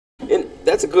And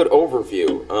that's a good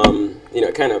overview.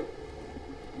 It kind of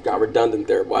got redundant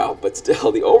there a while, but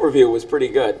still, the overview was pretty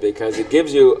good because it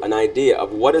gives you an idea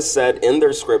of what is said in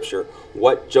their scripture,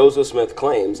 what Joseph Smith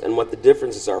claims, and what the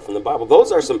differences are from the Bible.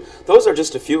 Those are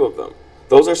just a few of them.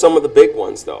 Those are some of the big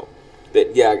ones, though.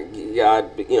 That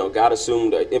God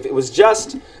assumed. If it was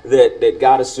just that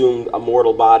God assumed a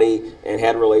mortal body and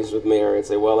had relations with Mary, I'd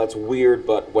say, well, that's weird,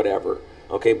 but whatever.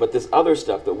 Okay, but this other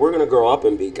stuff that we're going to grow up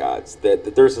and be gods,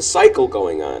 that there's a cycle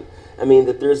going on. I mean,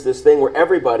 that there's this thing where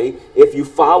everybody, if you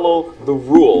follow the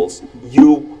rules,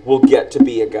 you will get to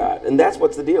be a god. And that's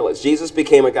what the deal is. Jesus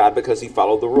became a god because he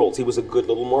followed the rules. He was a good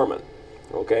little Mormon.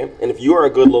 Okay? And if you are a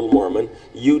good little Mormon,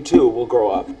 you too will grow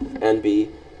up and be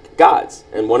gods.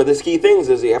 And one of the key things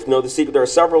is you have to know the secret. There are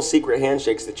several secret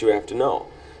handshakes that you have to know.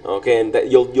 Okay, and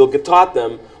that you'll get taught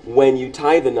them when you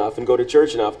tithe enough and go to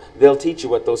church enough. They'll teach you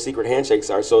what those secret handshakes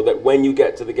are, so that when you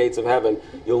get to the gates of heaven,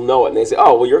 you'll know it. And they say,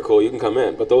 "Oh, well, you're cool. You can come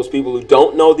in." But those people who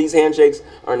don't know these handshakes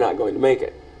are not going to make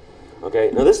it. Okay.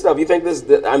 Now this stuff, you think this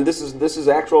is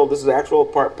actual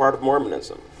part of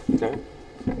Mormonism. Okay.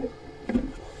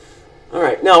 All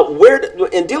right. Now,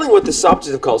 in dealing with the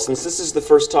subject of cults, since this is the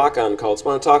first talk on cults, I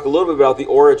want to talk a little bit about the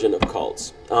origin of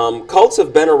cults. Cults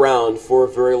have been around for a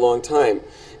very long time.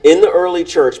 In the early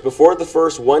church, before the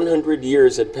first 100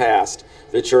 years had passed,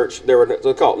 the church, there was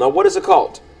a cult. Now, what is a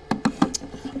cult?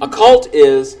 A cult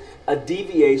is a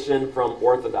deviation from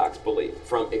orthodox belief,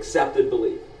 from accepted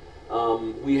belief.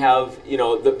 We have,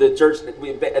 the church, at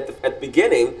the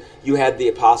beginning, you had the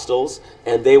apostles,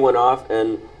 and they went off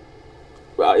and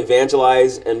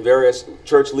evangelized, and various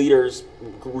church leaders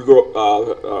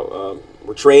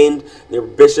were trained. They were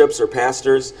bishops or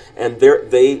pastors, and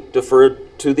they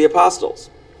deferred to the apostles.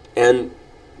 And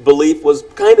belief was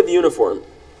kind of uniform,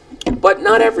 but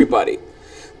not everybody.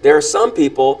 There are some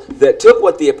people that took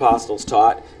what the apostles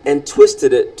taught and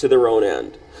twisted it to their own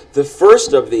end. The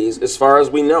first of these, as far as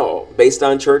we know, based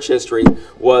on church history,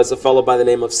 was a fellow by the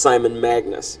name of Simon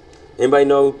Magnus. Anybody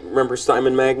remember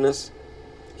Simon Magnus?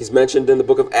 He's mentioned in the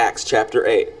book of Acts, chapter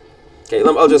 8. Okay,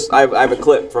 I have a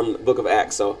clip from the book of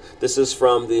Acts. So this is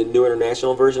from the New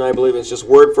International Version, I believe. It's just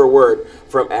word for word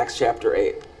from Acts chapter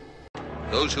 8.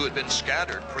 Those who had been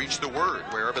scattered preached the word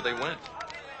wherever they went.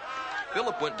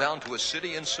 Philip went down to a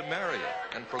city in Samaria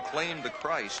and proclaimed the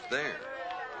Christ there.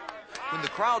 When the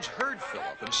crowds heard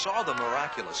Philip and saw the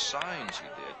miraculous signs he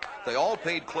did, they all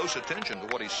paid close attention to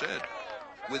what he said.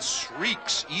 With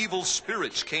shrieks, evil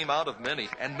spirits came out of many,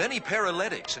 and many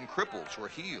paralytics and cripples were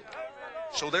healed.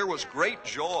 So there was great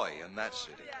joy in that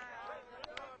city.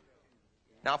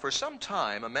 Now for some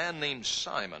time, a man named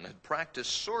Simon had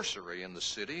practiced sorcery in the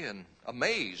city and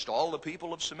amazed all the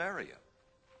people of Samaria.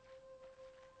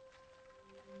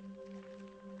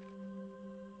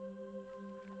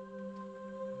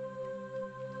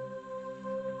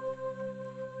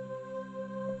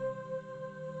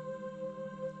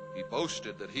 He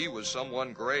boasted that he was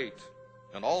someone great,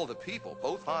 and all the people,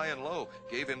 both high and low,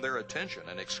 gave him their attention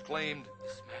and exclaimed,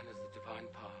 "This man is the divine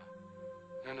power,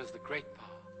 known as the great power."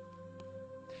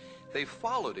 They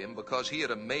followed him because he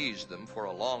had amazed them for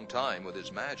a long time with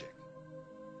his magic.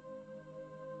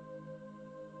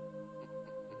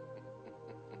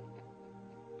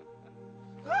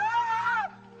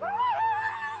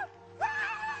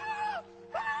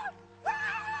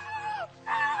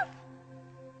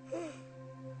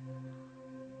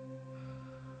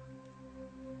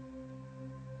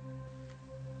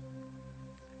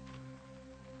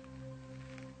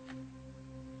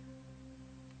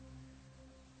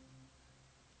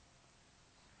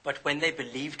 But when they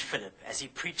believed Philip as he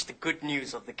preached the good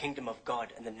news of the kingdom of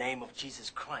God in the name of Jesus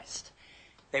Christ,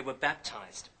 they were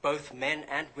baptized, both men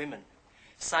and women.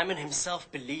 Simon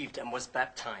himself believed and was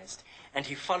baptized, and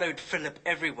he followed Philip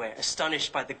everywhere,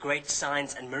 astonished by the great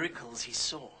signs and miracles he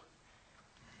saw.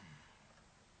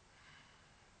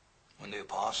 When the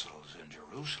apostles in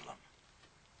Jerusalem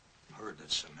heard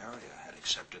that Samaria had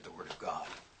accepted the word of God,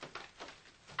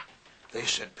 they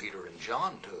sent Peter and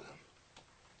John to them.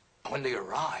 When they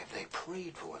arrived, they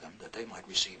prayed for them that they might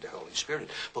receive the Holy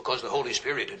Spirit, because the Holy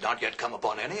Spirit had not yet come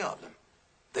upon any of them.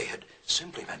 They had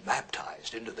simply been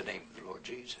baptized into the name of the Lord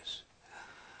Jesus.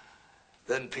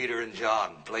 Then Peter and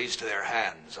John placed their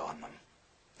hands on them,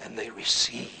 and they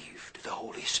received the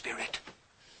Holy Spirit.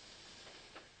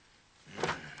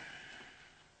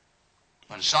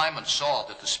 When Simon saw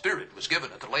that the Spirit was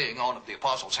given at the laying on of the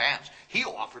apostles' hands, he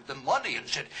offered them money and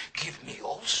said, "Give me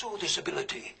also this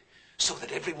ability, so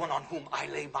that everyone on whom I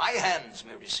lay my hands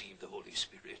may receive the Holy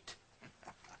Spirit."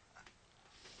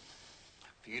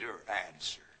 Peter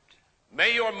answered,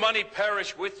 "May your money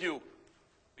perish with you,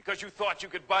 because you thought you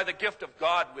could buy the gift of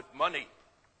God with money.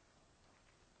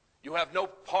 You have no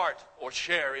part or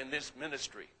share in this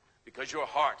ministry because your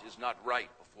heart is not right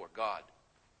before God.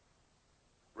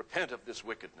 Repent of this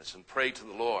wickedness and pray to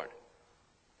the Lord.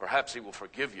 Perhaps he will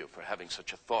forgive you for having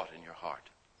such a thought in your heart.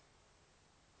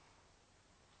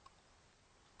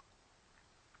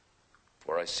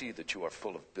 For I see that you are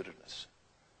full of bitterness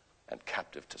and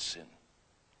captive to sin.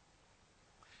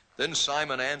 Then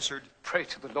Simon answered, Pray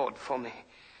to the Lord for me,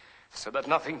 so that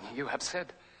nothing you have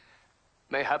said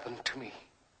may happen to me.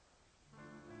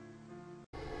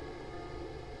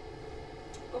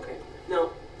 Okay,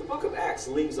 now the book of Acts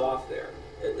leaves off there.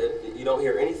 You don't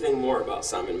hear anything more about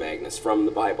Simon Magus from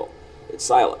the Bible. It's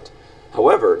silent.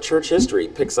 However, church history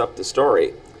picks up the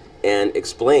story and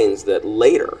explains that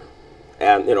later,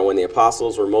 and when the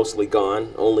apostles were mostly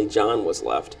gone, only John was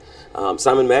left,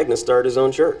 Simon Magus started his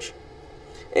own church.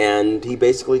 And he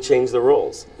basically changed the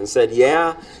rules and said,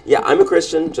 yeah, I'm a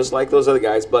Christian, just like those other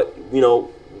guys, but,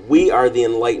 we are the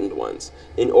enlightened ones.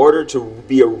 In order to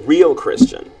be a real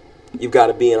Christian, you've got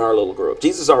to be in our little group.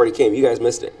 Jesus already came. You guys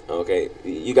missed it, okay?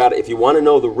 If you want to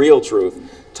know the real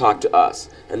truth, talk to us.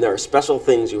 And there are special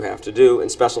things you have to do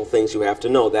and special things you have to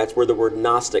know. That's where the word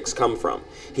Gnostics come from.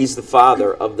 He's the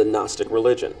father of the Gnostic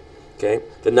religion. Okay?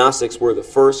 The Gnostics were the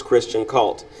first Christian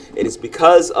cult. It is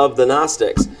because of the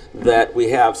Gnostics that we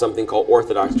have something called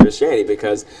Orthodox Christianity,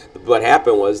 because what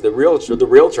happened was the real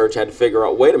church had to figure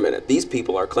out, wait a minute, these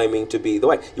people are claiming to be the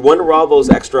way. You wonder where all those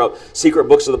extra secret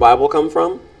books of the Bible come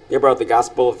from? You ever brought the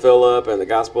Gospel of Philip and the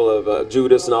Gospel of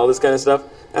Judas and all this kind of stuff?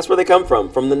 That's where they come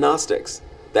from the Gnostics.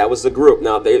 That was the group.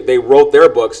 Now, they wrote their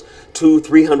books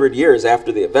 200-300 years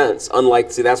after the events.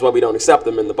 That's why we don't accept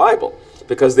them in the Bible,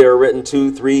 because they were written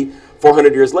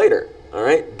 200-400 years later. All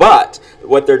right? But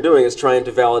what they're doing is trying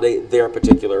to validate their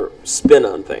particular spin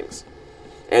on things.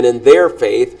 And in their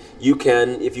faith, you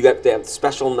can, if you have to have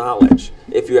special knowledge,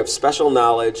 if you have special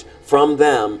knowledge from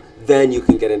them, then you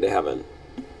can get into heaven.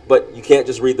 But you can't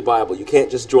just read the Bible. You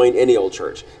can't just join any old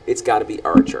church. It's got to be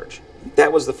our church.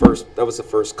 That was the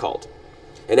first cult.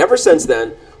 And ever since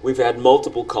then, we've had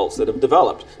multiple cults that have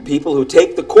developed. People who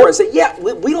take the core and say, yeah,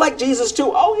 we like Jesus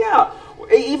too. Oh, yeah.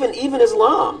 Even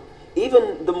Islam,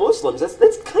 even the Muslims,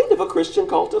 that's kind of a Christian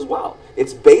cult as well.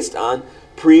 It's based on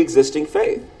pre-existing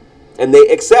faith. And they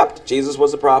accept Jesus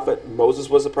was a prophet, Moses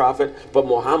was a prophet, but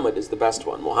Muhammad is the best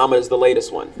one. Muhammad is the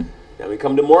latest one. Now we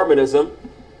come to Mormonism.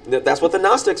 That's what the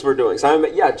Gnostics were doing.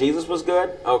 Jesus was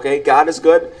good. Okay, God is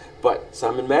good. But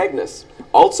Simon Magus,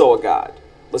 also a God.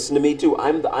 Listen to me too.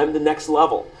 I'm the next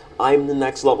level. I'm the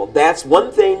next level. That's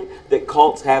one thing that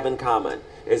cults have in common.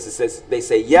 They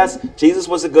say, yes, Jesus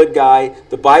was a good guy.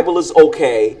 The Bible is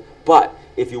okay. But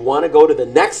if you want to go to the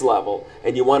next level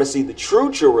and you want to see the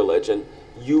true religion,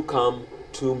 you come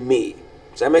to me.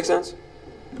 Does that make sense?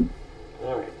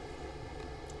 All right.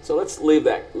 So let's leave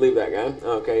that guy.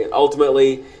 Okay. And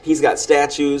ultimately, he's got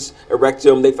statues erected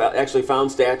to him. They actually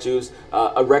found statues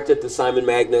erected to Simon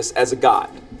Magus as a god.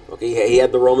 Okay. He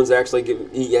had the Romans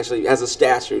he actually has a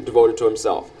statue devoted to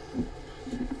himself.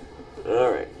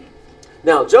 All right.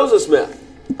 Now, Joseph Smith,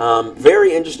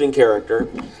 very interesting character.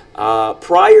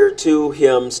 Prior to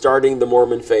him starting the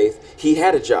Mormon faith, he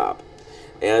had a job.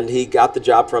 And he got the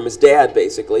job from his dad,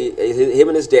 basically. Him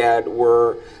and his dad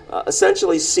were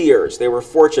essentially seers. They were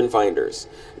fortune finders.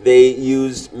 They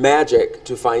used magic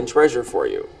to find treasure for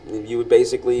you. You would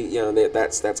basically,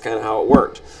 that's kind of how it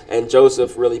worked. And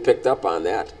Joseph really picked up on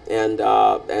that and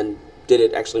did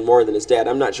it actually more than his dad.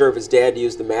 I'm not sure if his dad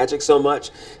used the magic so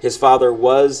much. His father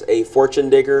was a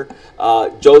fortune digger.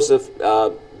 Joseph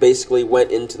basically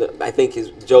went into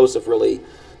Joseph really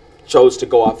chose to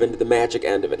go off into the magic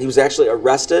end of it. He was actually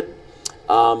arrested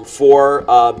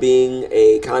for being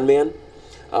a con man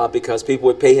because people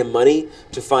would pay him money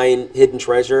to find hidden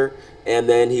treasure, and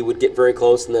then he would get very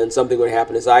close, and then something would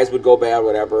happen. His eyes would go bad,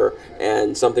 whatever,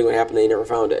 and something would happen. They never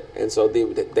found it, and so they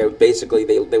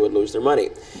would lose their money.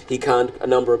 He conned a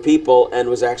number of people and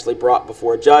was actually brought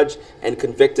before a judge and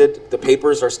convicted. The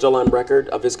papers are still on record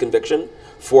of his conviction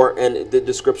and the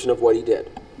description of what he did.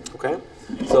 Okay.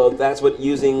 So that's what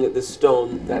using the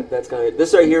stone. That's kind of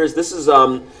this right here is just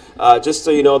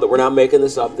so you know that we're not making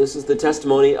this up. This is the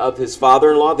testimony of his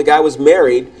father-in-law. The guy was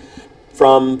married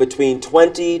from between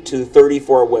 20 to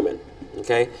 34 women.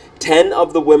 Okay, 10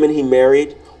 of the women he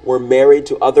married were married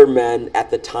to other men at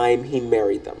the time he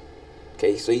married them.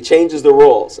 Okay, so he changes the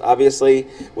rules. Obviously,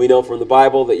 we know from the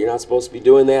Bible that you're not supposed to be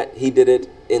doing that. He did it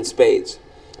in spades.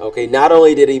 Okay, not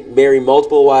only did he marry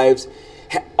multiple wives,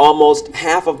 almost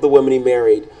half of the women he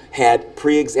married had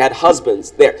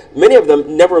husbands there. Many of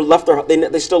them never left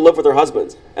they still live with their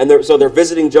husbands, and so they're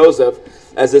visiting Joseph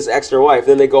as this extra wife.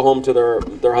 Then they go home to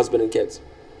their husband and kids.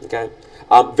 Okay,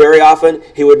 Very often,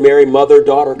 he would marry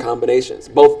mother-daughter combinations.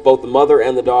 Both the mother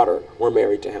and the daughter were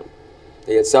married to him.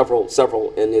 He had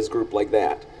several in his group like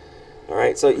that. All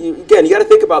right, so again, you got to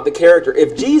think about the character.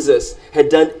 If Jesus had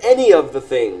done any of the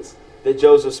things that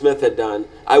Joseph Smith had done,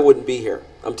 I wouldn't be here.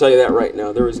 I'm telling you that right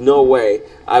now. There is no way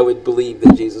I would believe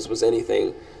that Jesus was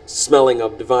anything smelling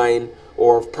of divine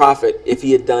or of prophet if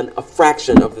he had done a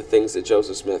fraction of the things that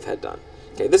Joseph Smith had done.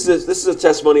 Okay, this is a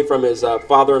testimony from his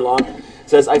father-in-law. It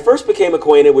says, I first became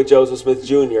acquainted with Joseph Smith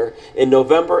Jr. in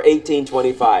November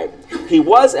 1825. He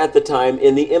was at the time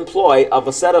in the employ of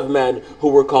a set of men who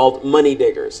were called money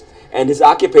diggers, and his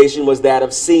occupation was that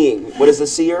of seeing. What is a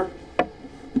seer?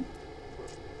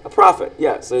 A prophet,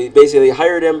 yeah. So he basically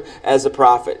hired him as a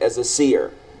prophet, as a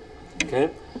seer. Okay?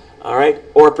 All right?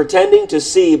 Or pretending to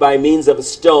see by means of a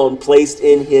stone placed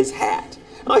in his hat.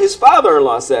 Now, his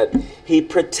father-in-law said he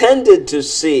pretended to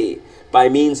see by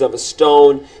means of a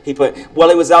stone. While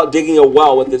he was out digging a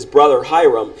well with his brother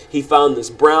Hiram, he found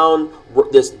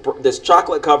this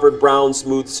chocolate-covered brown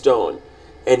smooth stone.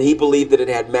 And he believed that it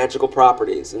had magical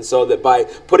properties. And so that by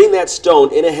putting that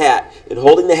stone in a hat and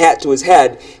holding the hat to his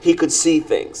head, he could see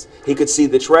things. He could see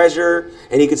the treasure,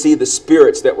 and he could see the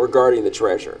spirits that were guarding the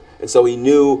treasure. And so he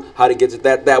knew how to get to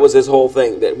that. That was his whole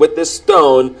thing, that with this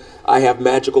stone, I have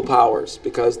magical powers,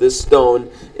 because this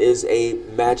stone is a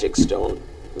magic stone.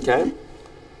 Okay?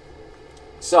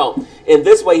 So, in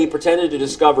this way, he pretended to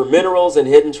discover minerals and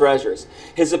hidden treasures.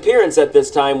 His appearance at this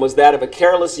time was that of a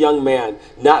careless young man,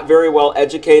 not very well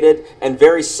educated, and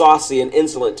very saucy and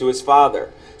insolent to his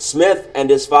father. Smith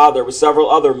and his father, with several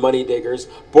other money diggers,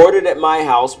 boarded at my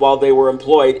house while they were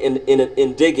employed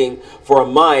in digging for a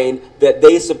mine that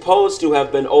they supposed to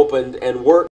have been opened and worked